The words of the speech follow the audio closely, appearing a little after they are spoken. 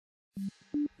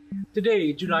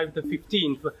Today, July the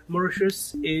 15th,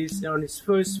 Mauritius is on its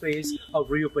first phase of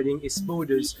reopening its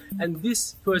borders, and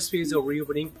this first phase of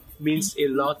reopening means a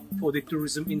lot for the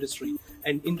tourism industry,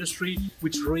 an industry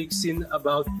which rakes in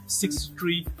about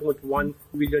 63.1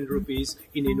 billion rupees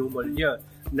in a normal year.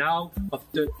 Now,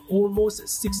 after almost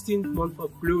 16 months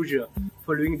of closure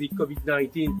following the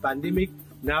COVID-19 pandemic,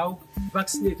 now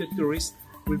vaccinated tourists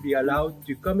will be allowed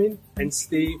to come in and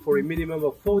stay for a minimum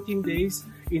of 14 days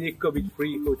in a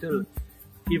COVID-free hotel.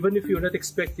 Even if you're not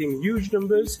expecting huge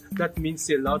numbers, that means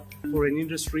a lot for an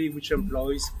industry which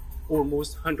employs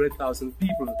almost 100,000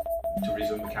 people.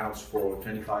 Tourism accounts for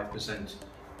 25%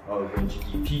 of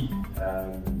GDP,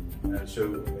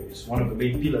 so it's one of the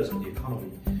main pillars of the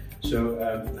economy. So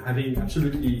having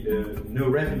absolutely no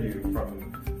revenue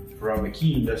from a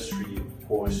key industry, of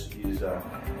course, is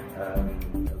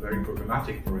very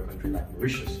problematic for a country like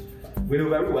Mauritius. We know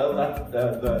very well that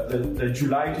the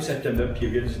July to September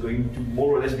period is going to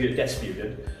more or less be a test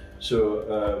period.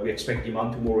 So we expect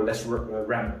demand to more or less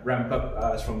ramp up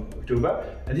as from October.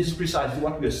 And this is precisely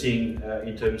what we are seeing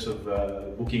in terms of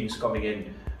bookings coming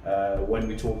in when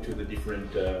we talk to the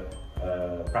different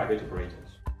private operators.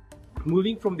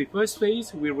 Moving from the first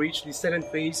phase, we reach the second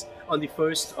phase on the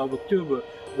 1st of October,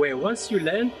 where once you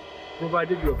land,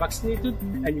 provided you're vaccinated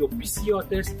and your PCR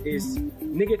test is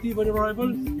negative on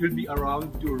arrival, you'll be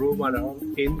around to roam around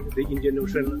in the Indian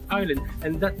Ocean island.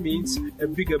 And that means a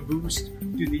bigger boost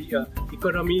to the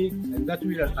economy, and that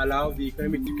will allow the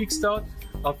economy to kickstart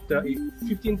after a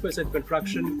 15%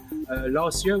 contraction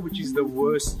last year, which is the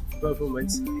worst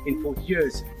performance in 40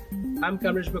 years. I'm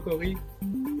Kamlesh Bakori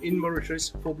in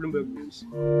Mauritius for Bloomberg News.